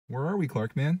Where are we,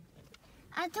 Clark, man?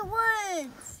 At the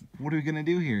woods. What are we gonna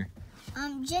do here?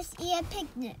 Just eat a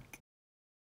picnic.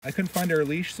 I couldn't find our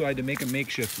leash, so I had to make a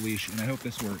makeshift leash, and I hope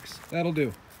this works. That'll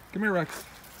do. Come here, Rex.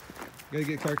 Gotta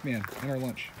get Clark Man and our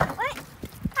lunch. What?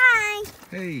 Hi.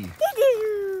 Hey.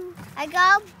 Doo-doo. I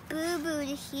got boo-boo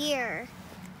to here.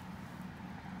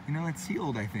 You know, it's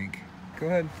sealed, I think. Go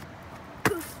ahead.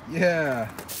 Yeah.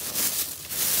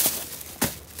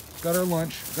 Got our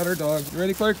lunch. Got our dog. You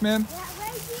ready, Clark Man? Yeah,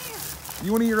 right here.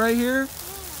 You want to eat right here?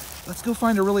 Yeah. Let's go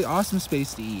find a really awesome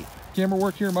space to eat. Camera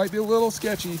work here might be a little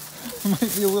sketchy.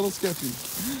 Might be a little sketchy.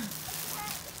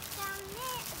 It's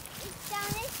down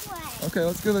this way. Okay,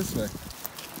 let's go this way.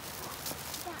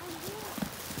 Down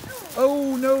here.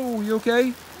 Oh no, you okay?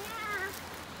 Yeah.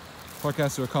 Clark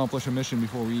has to accomplish a mission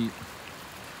before we eat.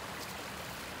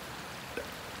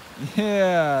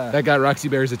 Yeah, that got Roxy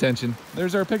Bear's attention.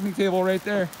 There's our picnic table right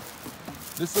there.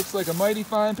 This looks like a mighty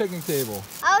fine picnic table.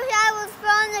 I wish I was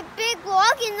throwing a big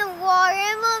log in the water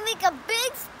and we'll make a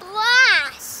big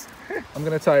splash. I'm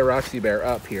gonna tie Roxy Bear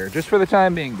up here, just for the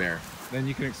time being, Bear. Then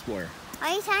you can explore. Are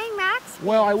you tying Max?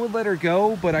 Well, I would let her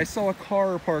go, but I saw a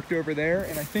car parked over there,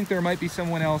 and I think there might be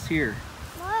someone else here.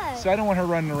 What? So I don't want her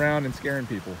running around and scaring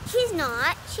people. She's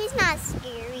not. She's not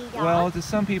scary, dog. Well, to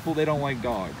some people, they don't like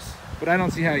dogs. But I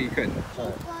don't see how you couldn't. She's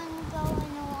going to go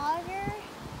in the water.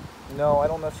 No, I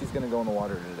don't know if she's gonna go in the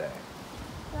water today.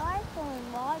 She likes going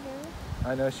in water.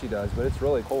 I know she does, but it's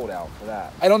really cold out for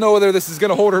that. I don't know whether this is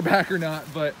gonna hold her back or not,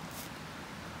 but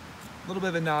a little bit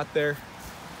of a knot there.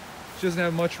 She doesn't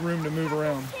have much room to move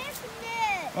around.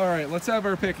 Picnic. All right, let's have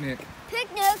our picnic.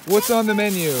 Picnic. What's on the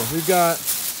menu? We've got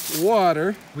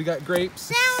water, we got grapes,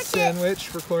 Sandwiches. sandwich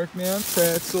for Clark Man,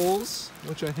 pretzels,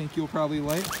 which I think you'll probably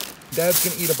like. Dad's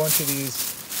gonna eat a bunch of these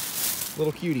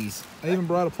little cuties. I even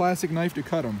brought a plastic knife to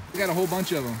cut them. We got a whole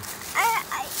bunch of them.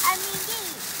 I mean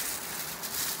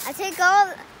these. I take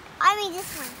all. I mean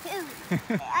this one too.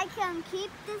 I can keep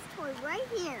this toy right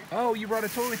here. Oh, you brought a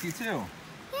toy with you too.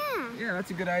 Yeah. Yeah, that's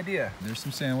a good idea. There's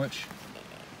some sandwich.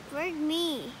 Where's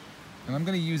me? And I'm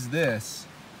gonna use this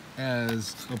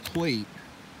as a plate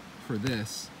for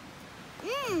this.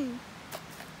 Mmm.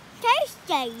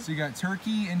 Tasty. So you got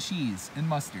turkey and cheese and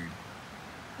mustard.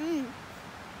 Mmm.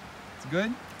 It's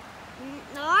good?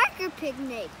 I like a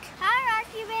picnic. Hi,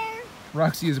 Roxy Bear.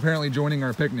 Roxy is apparently joining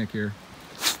our picnic here.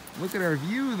 Look at our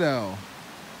view though.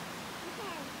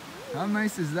 How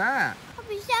nice is that?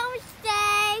 Happy sandwich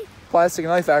day. Plastic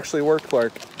knife actually worked,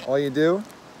 Clark. All you do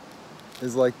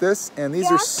is like this, and these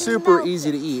You are have to super melt easy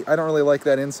it. to eat. I don't really like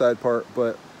that inside part,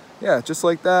 but yeah, just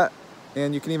like that.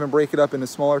 And you can even break it up into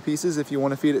smaller pieces if you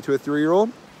want to feed it to a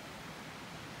 3-year-old.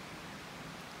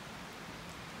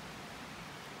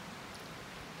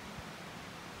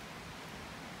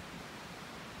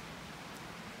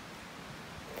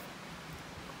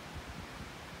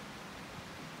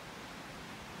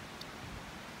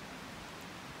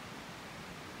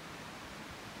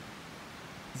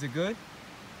 Is it good?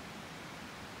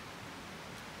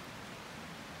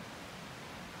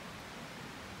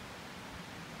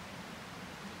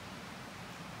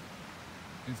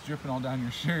 It's dripping all down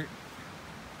your shirt.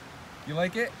 You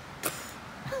like it?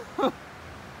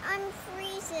 I'm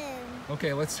freezing.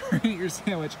 Okay, let's eat your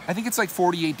sandwich. I think it's like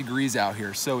 48 degrees out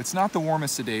here, so it's not the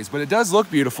warmest of days, but it does look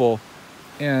beautiful,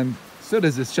 and so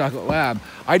does this chocolate lab.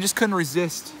 I just couldn't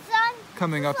resist Son,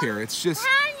 coming up here. It's just,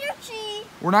 pound your cheese.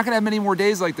 we're not gonna have many more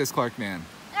days like this, Clark Man.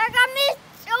 I got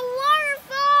missed a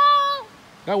waterfall.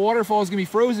 That waterfall is gonna be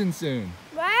frozen soon.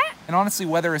 What? And honestly,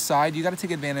 weather aside, you gotta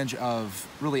take advantage of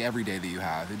really every day that you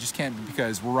have. It just can't be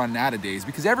because we're running out of days,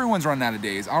 because everyone's running out of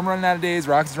days. I'm running out of days,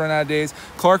 Roxy's running out of days.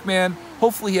 Clark Man,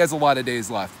 hopefully he has a lot of days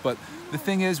left. But the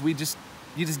thing is, you just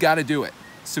gotta do it.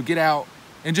 So get out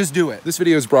and just do it. This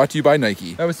video is brought to you by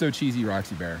Nike. That was so cheesy,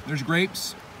 Roxy Bear. There's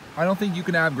grapes. I don't think you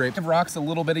can have grapes. Give Rox a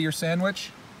little bit of your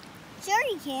sandwich. Sure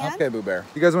you can. Okay, Boo Bear.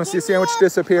 You guys wanna see a Give me sandwich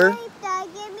disappear? grape, Dad.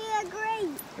 Give me a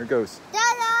grape. There it goes.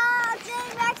 Dada!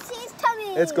 Say Roxy's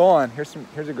tummy. It's gone. Here's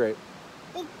a grape.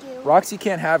 Thank you. Roxy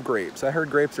can't have grapes. I heard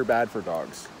grapes are bad for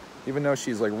dogs, even though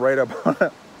she's like right up on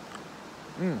it.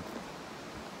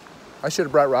 I should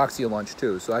have brought Roxy a lunch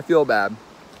too, so I feel bad.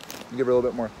 Give her a little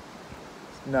bit more.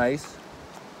 Nice.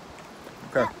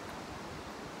 Okay.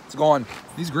 It's gone.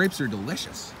 These grapes are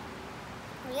delicious.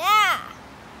 Yeah.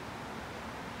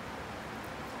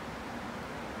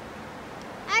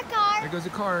 Hi, car. There goes a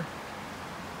car.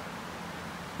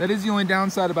 That is the only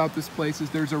downside about this place, is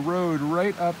there's a road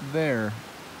right up there.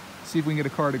 See if we can get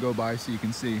a car to go by so you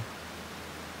can see.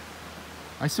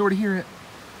 I sort of hear it.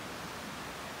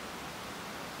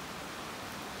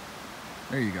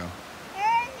 There you go.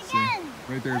 There it is See? again.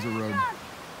 Right there's a road.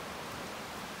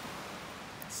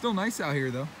 Still nice out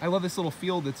here though. I love this little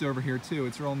field that's over here too.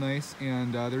 It's real nice,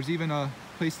 and there's even a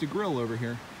place to grill over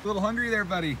here. A little hungry there,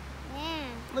 buddy? Yeah.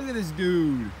 Look at this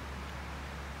dude.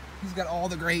 He's got all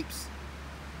the grapes.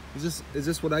 Is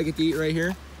this what I get to eat right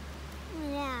here?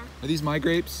 Yeah. Are these my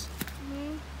grapes?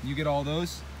 Mm-hmm. You get all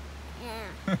those?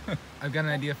 Yeah. I've got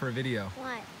an idea for a video.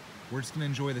 What? We're just gonna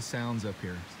enjoy the sounds up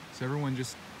here. So everyone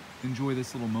just enjoy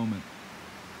this little moment.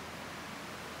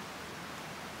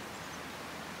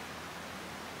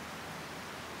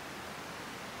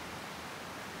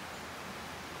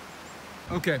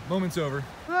 Okay, moment's over.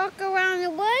 Walk around the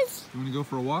woods? You wanna go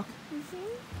for a walk?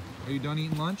 Mm-hmm. Are you done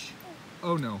eating lunch?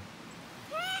 Oh no.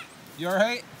 You all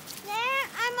right? Yeah,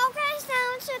 I'm okay,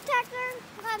 sound detector.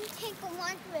 I'm take a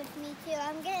lunch with me too.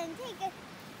 I'm gonna take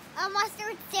a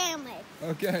mustard sandwich.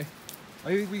 Okay.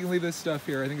 I think we can leave this stuff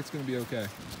here. I think it's gonna be okay.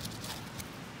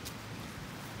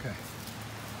 Okay.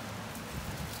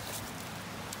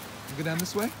 You go down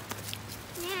this way?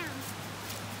 Yeah.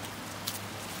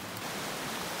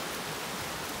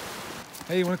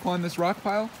 Hey, you wanna climb this rock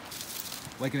pile?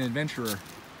 Like an adventurer.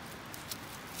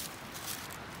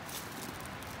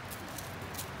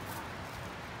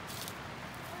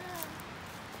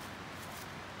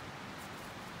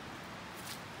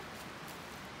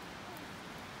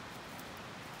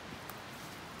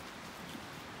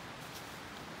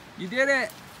 You did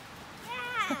it!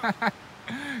 Yeah.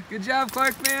 Good job,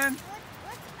 Clark, man.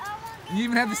 You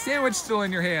even have the sandwich still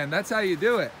in your hand. That's how you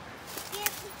do it.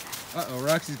 Uh-oh,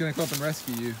 Roxy's gonna come up and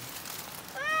rescue you.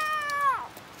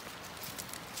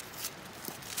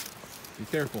 Be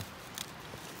careful.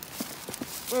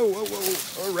 Whoa, whoa,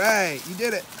 whoa. All right, you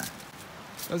did it.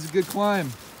 That was a good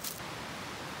climb.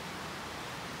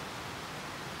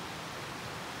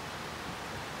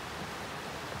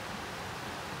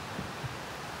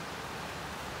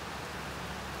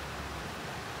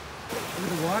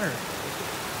 Look at the water.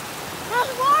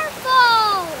 There's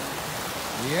waterfall!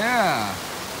 Yeah.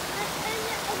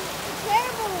 A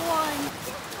terrible one.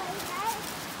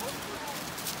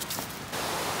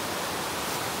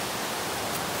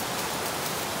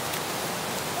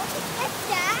 What's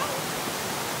that?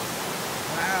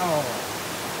 Wow.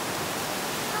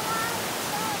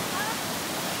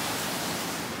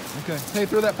 Okay. Hey,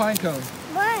 throw that pine cone.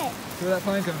 What? Throw that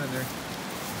pine cone in there.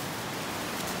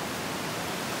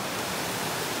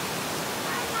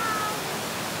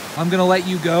 I'm gonna let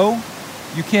you go.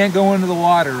 You can't go into the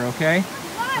water, okay?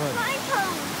 What? Pine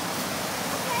cone.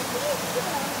 Okay, these two.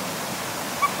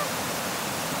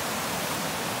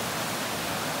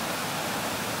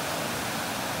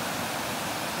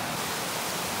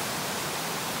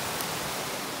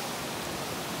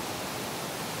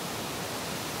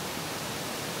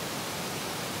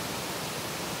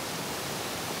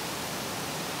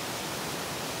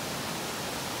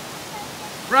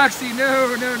 Roxy,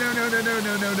 no, no, no, no, no, no,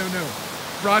 no, no, no, no.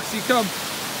 Roxy, come.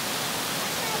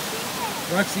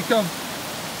 Roxy, come.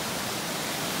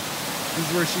 This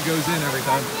is where she goes in every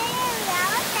time.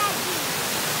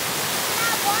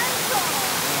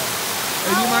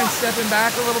 Hey, do you mind stepping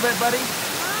back a little bit, buddy?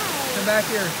 Why? Come back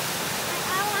here.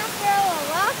 I want to throw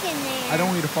a rock in there. I don't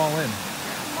want you to fall in.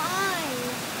 Why?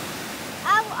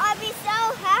 I'd be so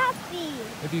happy.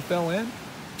 If you fell in,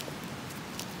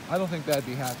 I don't think that'd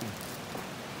be happy.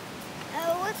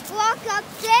 Let's walk up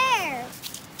there.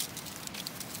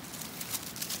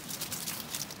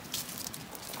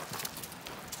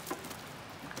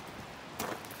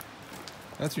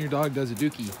 That's when your dog does a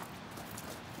dookie.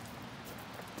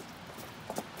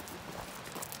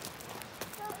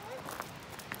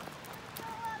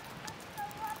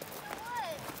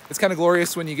 It's kind of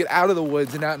glorious when you get out of the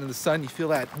woods and out into the sun. You feel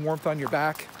that warmth on your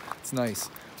back. It's nice.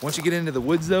 Once you get into the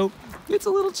woods, though, it's a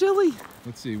little chilly.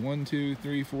 Let's see, 1, 2,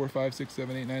 3, 4, 5, 6,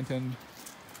 7, 8, 9, 10.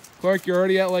 Clark, you're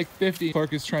already at like 50.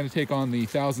 Clark is trying to take on the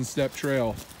 1,000-step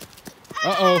trail.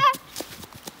 Uh-oh.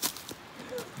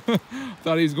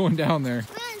 Thought he was going down there.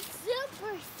 Ran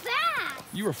super fast.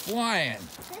 You were flying.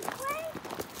 This way?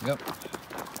 Yep.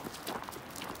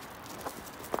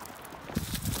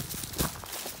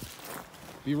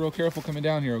 Be real careful coming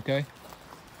down here, okay?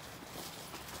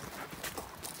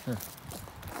 Here.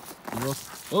 Be real...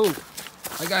 Oh,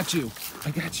 I got you. I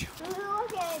got you.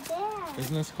 Look at that.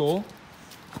 Isn't this cool?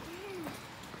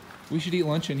 We should eat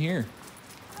lunch in here.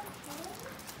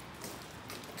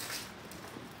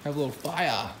 Have a little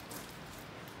fire.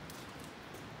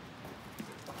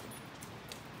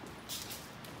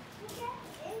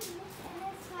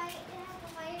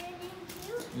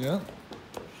 Yeah.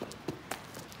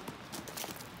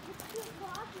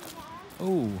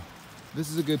 Oh, this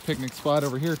is a good picnic spot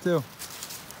over here too.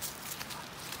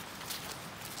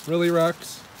 Really,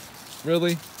 Rox?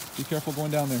 Really? Be careful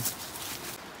going down there.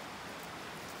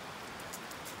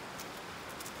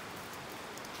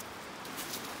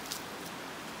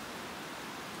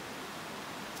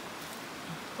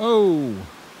 Oh.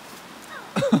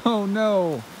 Oh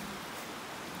no.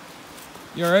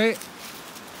 You all right?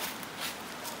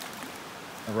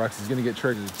 Oh, Roxy's gonna get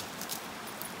triggered.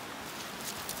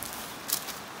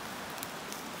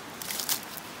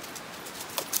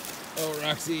 Oh,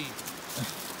 Roxy.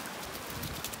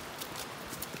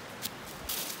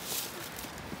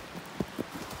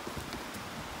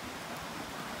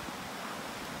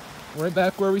 Right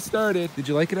back where we started. Did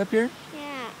you like it up here?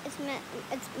 Yeah, it's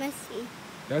messy.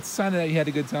 That's a sign that you had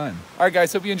a good time. All right,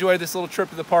 guys, hope you enjoyed this little trip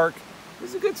to the park. It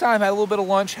was a good time. Had a little bit of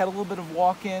lunch, had a little bit of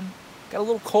walk-in, got a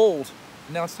little cold.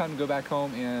 Now it's time to go back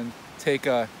home and take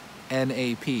a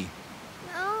NAP. No.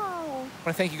 I want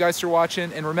to thank you guys for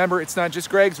watching. And remember, it's not just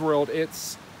Greg's world,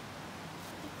 it's...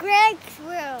 Greg's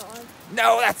world.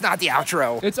 No, that's not the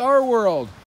outro. It's our world.